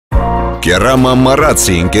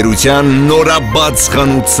Կերամամարացի ընկերության նորաբաց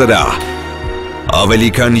խանութ սրահ, ավելի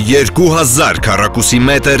քան 2000 քառակուսի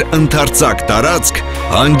մետր ընդարձակ տարածք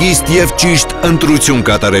հանգիստ և ճիշտ ընտրություն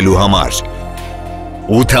կատարելու համար,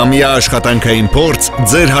 8-ամյա աշխատանքային փորձ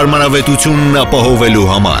ձեր հարմարավետությունն ապահովելու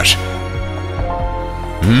համար,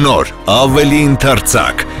 նոր, ավելի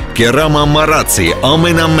ընդարձակ, կերամամարացի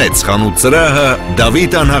ամենամեծ խանութ սրահը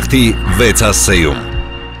Դավիթ անհախտի 6 ասեում։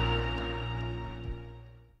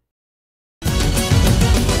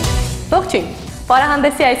 Ողջույն,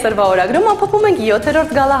 Parahandes4 այսօրվա օրագրում ամփոփում ենք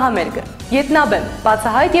 7-րդ գալահամերգը։ Ետնաբեմ,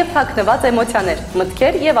 բացահայտ և թաքնված էմոցիաներ,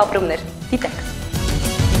 մտքեր և ապրումներ։ Դիտեք։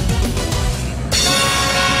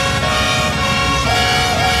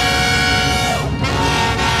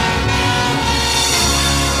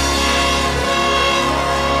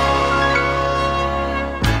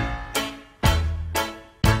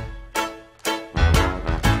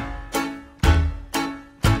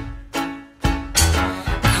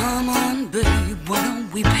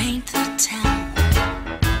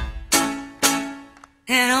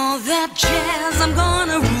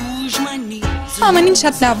 Ամեն ինչ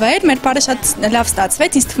շատ լավ էր, մեր բարը շատ լավ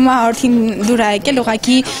ստացվեց, ինձ թվում է արդեն դուր է եկել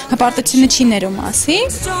ուղղակի հպարտությունը չի ներում ասի։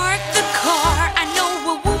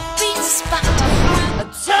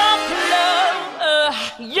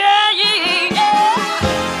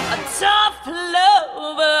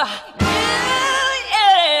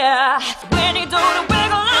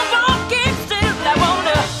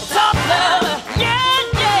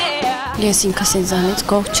 Ես ինքս ինձանից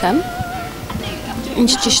գող չեմ,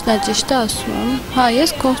 ինչ ճիշտն է ճիշտ է ասում եմ, հա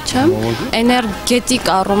ես գող չեմ, էներգետիկ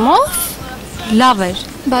առումով լավ էր,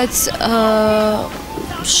 բայց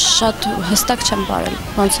շատ հստակ չեմ բարել,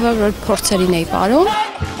 ոնց որ փորձերին էի բարում։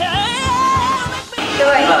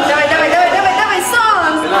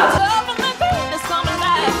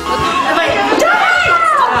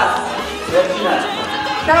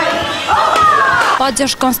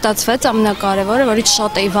 Պատժական ստացվեց ամենակարևորը, որից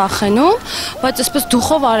շատ էի վախենում, բայց այսպես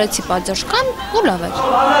դուխով արեցի պատժական ու լավ էր։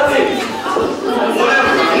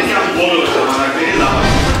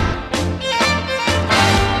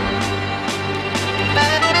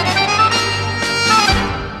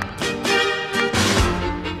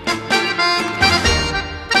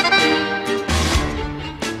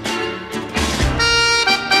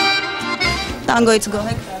 Տանգոից գոհ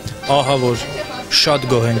եք։ Ահա որ, շատ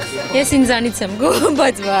գոհ ենք։ Ես ինձանից եմ գոհ,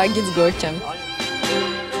 բայց վաղագից գոհ չեմ։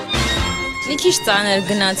 Մի քիչ ծանր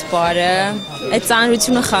գնաց բարը, այդ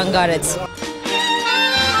ծանրությունը խանգարեց։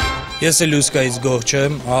 Ես էլ Լուսկայից գոհ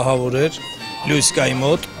չեմ, ահա որ էր, Լուսկայի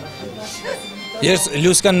մոտ։ Ես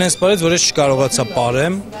Լուսկան նենց բարեց, որ ես չկարողացա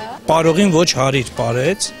պարեմ, պարողին ոչ հարիր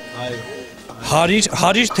պարեց։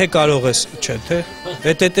 Հարիր թե կարող ես, չէ, թե։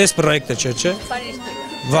 Էս պրոյեկտը չէ, չէ։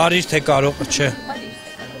 Վարիր թե կարող, չէ։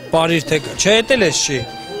 Պարիր թե, չէ, էդ էլ ես չի։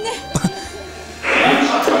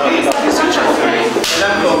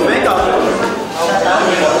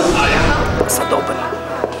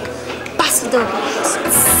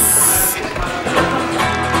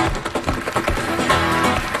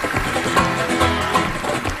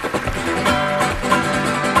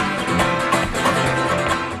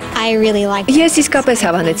 Ես իսկապես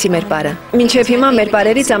հավանեցի մեր պարը։ Մինչև հիմա մեր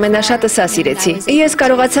պարերից ամենաշատը սա սիրեցի։ Ես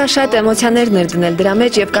կարողացա շատ էմոցիաներ ներդնել դրա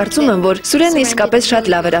մեջ և կարծում եմ, որ Սուրենը իսկապես շատ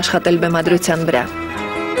լավ էր աշխատել բեմադրության վրա։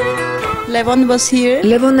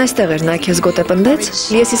 Լևոնն այստեղ էր, նա քեզ գոտե պնդեց։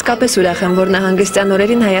 Ես իսկապես ուրախ եմ, որ նա հանգստյան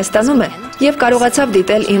օրերին Հայաստանում է և կարողացավ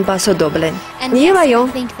դիտել իմ Պասո Դոբլեն։ Եվ այո,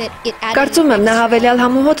 կարծում եմ նա հավելյալ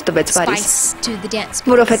համոհոտ տվեց պարիս,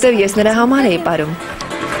 որովհետև ես նրա համար էի պարում։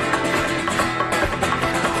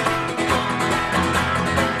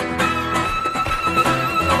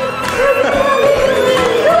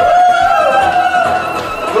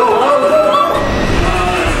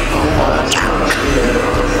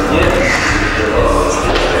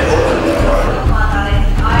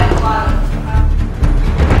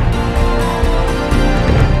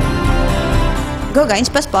 Գոգա,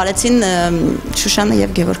 ինչպես պարեցին Շուշանը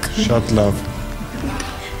և Գևորգը։ Շատ լավ։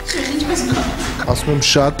 Ասում եմ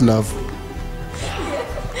շատ լավ։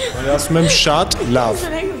 Ասում եմ շատ լավ։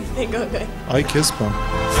 Այ քեզ բան։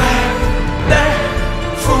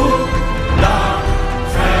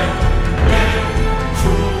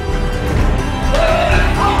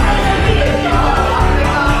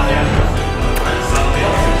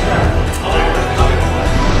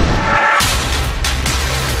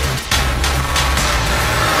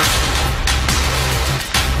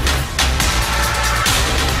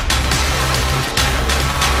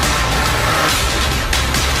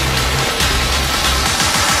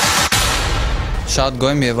 Շատ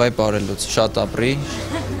գոհ եմ եւ այ բարելուց, շատ ապրի,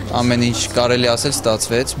 ամեն ինչ կարելի ասել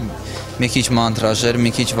ստացվեց, մի քիչ մանտրաժ էր,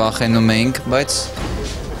 մի քիչ վախենում էինք, բայց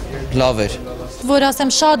լավ էր։ Որ ասեմ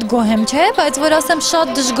շատ գոհ եմ, չէ, բայց որ ասեմ շատ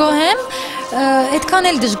դժգոհ եմ, այդքան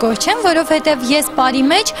էլ դժգոհ չեմ, որովհետև ես բարի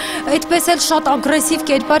մեջ այդպես էլ շատ ագրեսիվ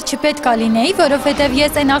կերպար չպետք է լինեի, որովհետև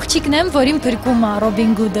ես այն աղջիկն եմ, որին փրկում է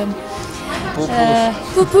Ռոբին Գուդը։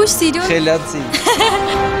 Պուպուշ սիրուն։ Խելացի։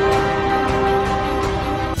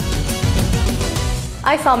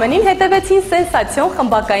 Այս ամենին հետևեցին սենսացիոն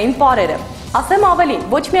խմբակային պարերը։ Ասեմ ավելին,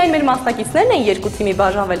 ոչ միայն մեր մասնակիցներն են երկու թիմի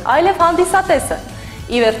բաժանվել, այլև հանդիսատեսը։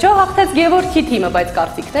 Ի վերջո հաղթեց Գևորգի թիմը, բայց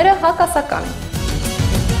կարծիքները հակասական են։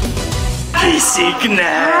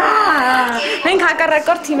 Փիսիկներ։ Մենք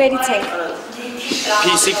հակառակորդ թիմերից ենք։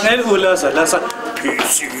 Փիսիկներ ու լասա,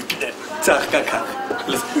 փիսիկներ, ծաղկական։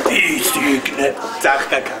 Փիսիկներ,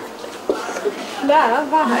 ծաղկական։ Լավ,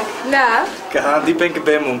 Վահագ, լավ։ Կհանդիպենք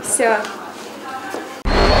բեմում։ Всё.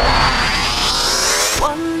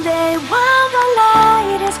 One day while the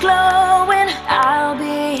light is glowing, I'll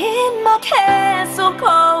be in my castle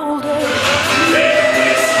golden.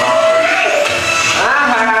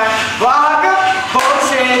 Վահագը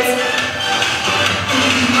փորձեց։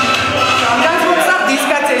 Կանց ոնց է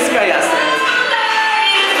դիսկացեսկա ասել։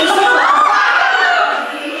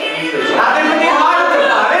 Ադեմնի հարթը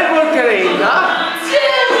բարեր որ կրեին, հա։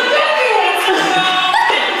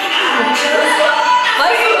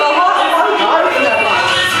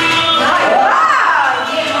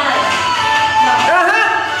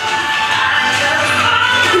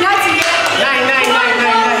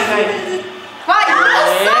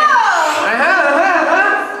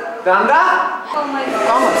 Danda?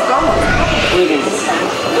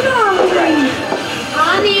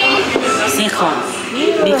 Սինխրոն,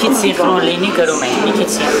 մի քիչ սինխրոն լինի գրում ենք, մի քիչ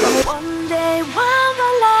սինխրոն։ One day while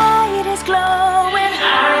the light is glowing,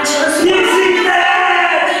 I just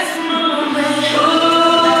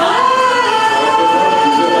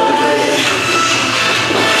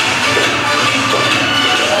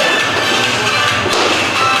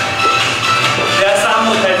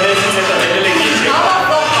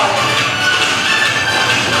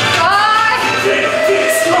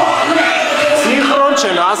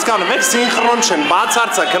հասկանում եք, սինխրոն չեն,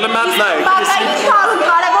 բացարձակ, հələ մատ նայեք։ Բակային քարում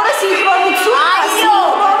կարևորը սինխրոնություն,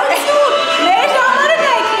 սինխրոնություն։ Մեր ժամերը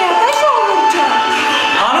նայքն է, շողում չա։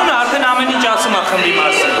 Անունը արդեն ամեն ինչ ասում է խմբի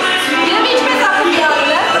մասին։ Եվ ինչպես է խմբի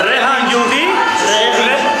անունը։ Ռեհան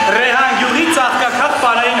գյուղի ծաղկակախ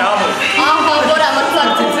պարային համով։ Ահա, որ է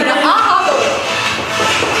մրցակցությունը, ահա որ։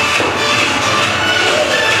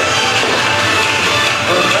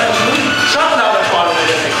 Շատ լավ է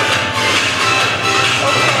պարոները եք։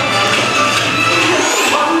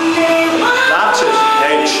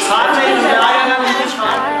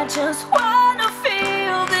 I just wanna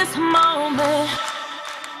feel this moment.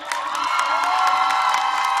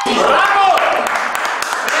 Bravo!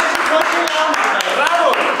 Bravo!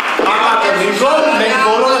 Մենք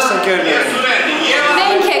բոլորս ընկերներ ենք։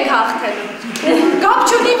 Մենք ենք հաղթել։ Կապ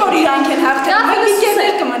չունի, որ իրանք են հաղթել, մենք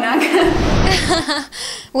ինքերներ կմնանք։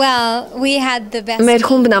 Մեր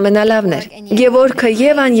խումբն ամենալավն էր, Գևորգը,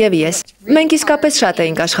 Եվան և ես։ Մենք իսկապես շատ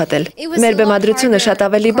էինք աշխատել։ Մեր բեմադրությունը շատ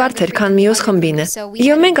ավելի բարդ էր, քան մյուս խմբինը։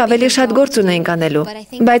 Եվ մենք ավելի շատ գործ ունեինք անելու։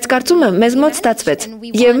 Բայց կարծում եմ, մեզ մոտ ստացվեց։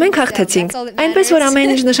 Եվ մենք հաղթեցինք, այնպես որ ամեն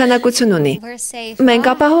ինչ նշանակություն ունի։ Մենք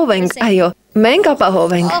ապահով ենք, այո, մենք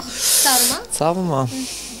ապահով ենք։ Ցավում է։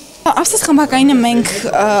 Ավսես խմբակայինը մենք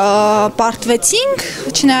պարտվեցինք,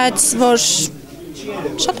 չնայած որ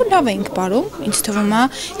շատ լավ էինք բարում, ինձ թվում է։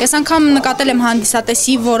 Ես անգամ նկատել եմ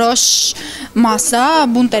հանդիսատեսի որոշ մասը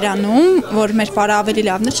բունտ էր անում, որ մեր պարը ավելի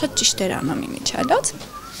լավն էր, շատ ճիշտ էր անում իմիջիալոց։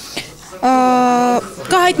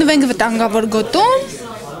 Կհայտնվենք վտանգավոր գոտում։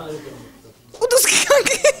 Ու դուք գանք։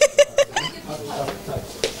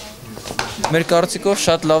 Մեր կարծիքով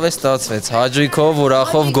շատ լավ է ստացվեց, հաջույքով,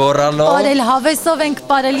 ուրախով, գոռալով։ Բարել հավեսով ենք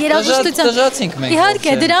բարել երաժշտության։ Տժացինք մենք։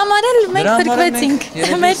 Իհարկե, դրա համար էլ մենք փրկվեցինք։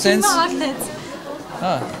 Մեր թիմը հաղթեց։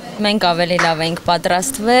 Մենք ավելի լավ ենք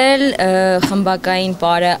պատրաստվել, խմբակային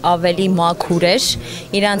պարը ավելի մաքուր էր,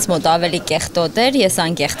 իրանց մոտ ավելի կեղտոտ էր, ես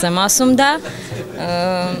անկեղծ եմ ասում դա,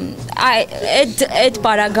 այդ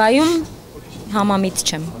պարագայում համամիտ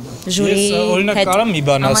չեմ, ժուրի հետ։ Ես օրինակ կարամ մի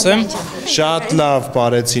բան ասեմ, Շատ լավ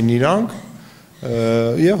պարեցին իրանք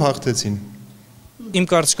և հաղթեցին։ Իմ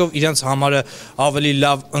կարծիքով իրենց համարը ավելի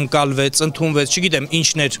լավ ընկալվեց, ընդունվեց, չգիտեմ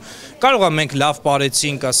ինչներ, կարող է մենք լավ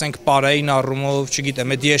պարեցինք, ասենք պարային առումով,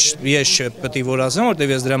 չգիտեմ, այդ ես պետք է որ ասեմ,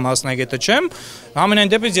 որտեվ ես դրա մասնագետը չեմ,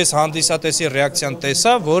 ամենայն դեպս ես հանդիսատեսի ռեակցիան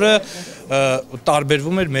տեսա, որը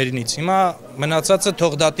տարբերվում էր մերինից, հիմա մնացածը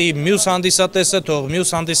թող դատի մյուս հանդիսատեսը, թող մյուս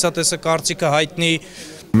հանդիսատեսը կարծիքը հայտնի,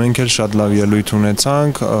 Մենք էլ շատ լավ ելույթ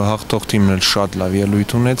ունեցանք, հաղթող թիմն էլ շատ լավ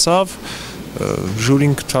ելույթ ունեցավ,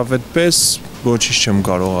 ժյուրին գտավ այդպես, ոչինչ չեմ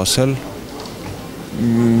կարող ասել,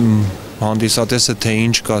 հանդիսատեսը թե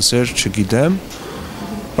ինչ կասեր, չգիտեմ,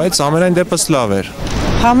 բայց ամենայն դեպս լավ էր։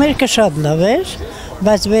 Համերգը շատ լավ էր,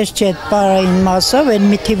 բայց վերջի այդ պարային մասով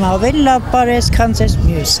էլ մի թիմ ավելի լավ պարես, քան ձեզ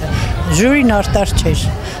մյուսը։ Ժյուրին արտար չէր։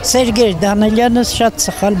 Սերգեյ Դանելյանը շատ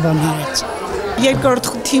սխալ բան արեց։ Երկրորդ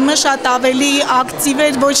թիմը շատ ավելի ակտիվ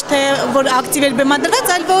էր, ոչ թե որ ակտիվ էր բեմադրված,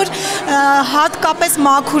 այլ որ հատկապես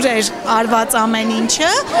մաքուր էր արված ամեն ինչը։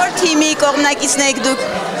 Որ թիմի կողմնակիցն եք դուք։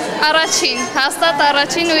 Առաջին, հաստատ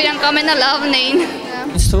առաջին ու իրանք ամենալավն էին։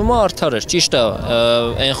 Ինձ թվում է արդար էր, ճիշտ է,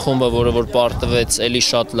 այն խումբը, որը որ պարտվեց, էլի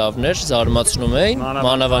շատ լավն էր, զարմացնում էին,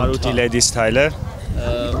 մանավանդ Lady Style-ը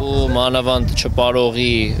ու մանավանդ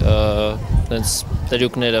չպարողի տենց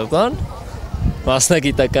տրյուկները բան,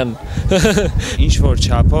 մասնագիտական ինչ որ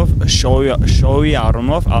չափով շոուի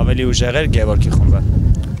առումով ավելի ուժեղ էր Գևորգի խումբը։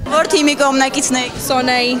 Որ թիմի կողմնակիցն եք։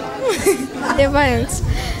 Սոնայի։ Եվ այնց։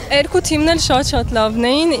 Երկու թիմն էլ շատ լավն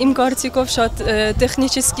էին, իմ կարծիքով շատ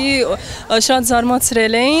տեխնիկիսկի շատ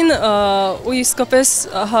զարմացրել էին ու իսկապես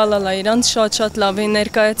հալալ է իրանց շատ լավ էին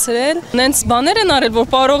ներկայացրել։ Նենց բաներ են արել,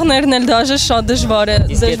 որ պարողներն էլ դաժե շատ դժվար է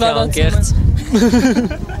դժվարացնում։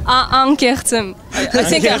 Անկեղծ եմ։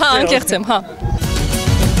 Այսինքն անկեղծ եմ, հա։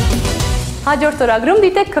 Հաջորդ օրագրում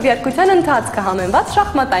դիտեք քվեարկության ընթացքը համեմված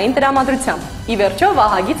շախմատային տրամադրությամբ։ Ի վերջո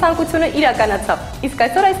Վահագի ցանկությունը իրականացավ։ Իսկ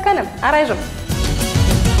այսօր այսքանը, առայժմ։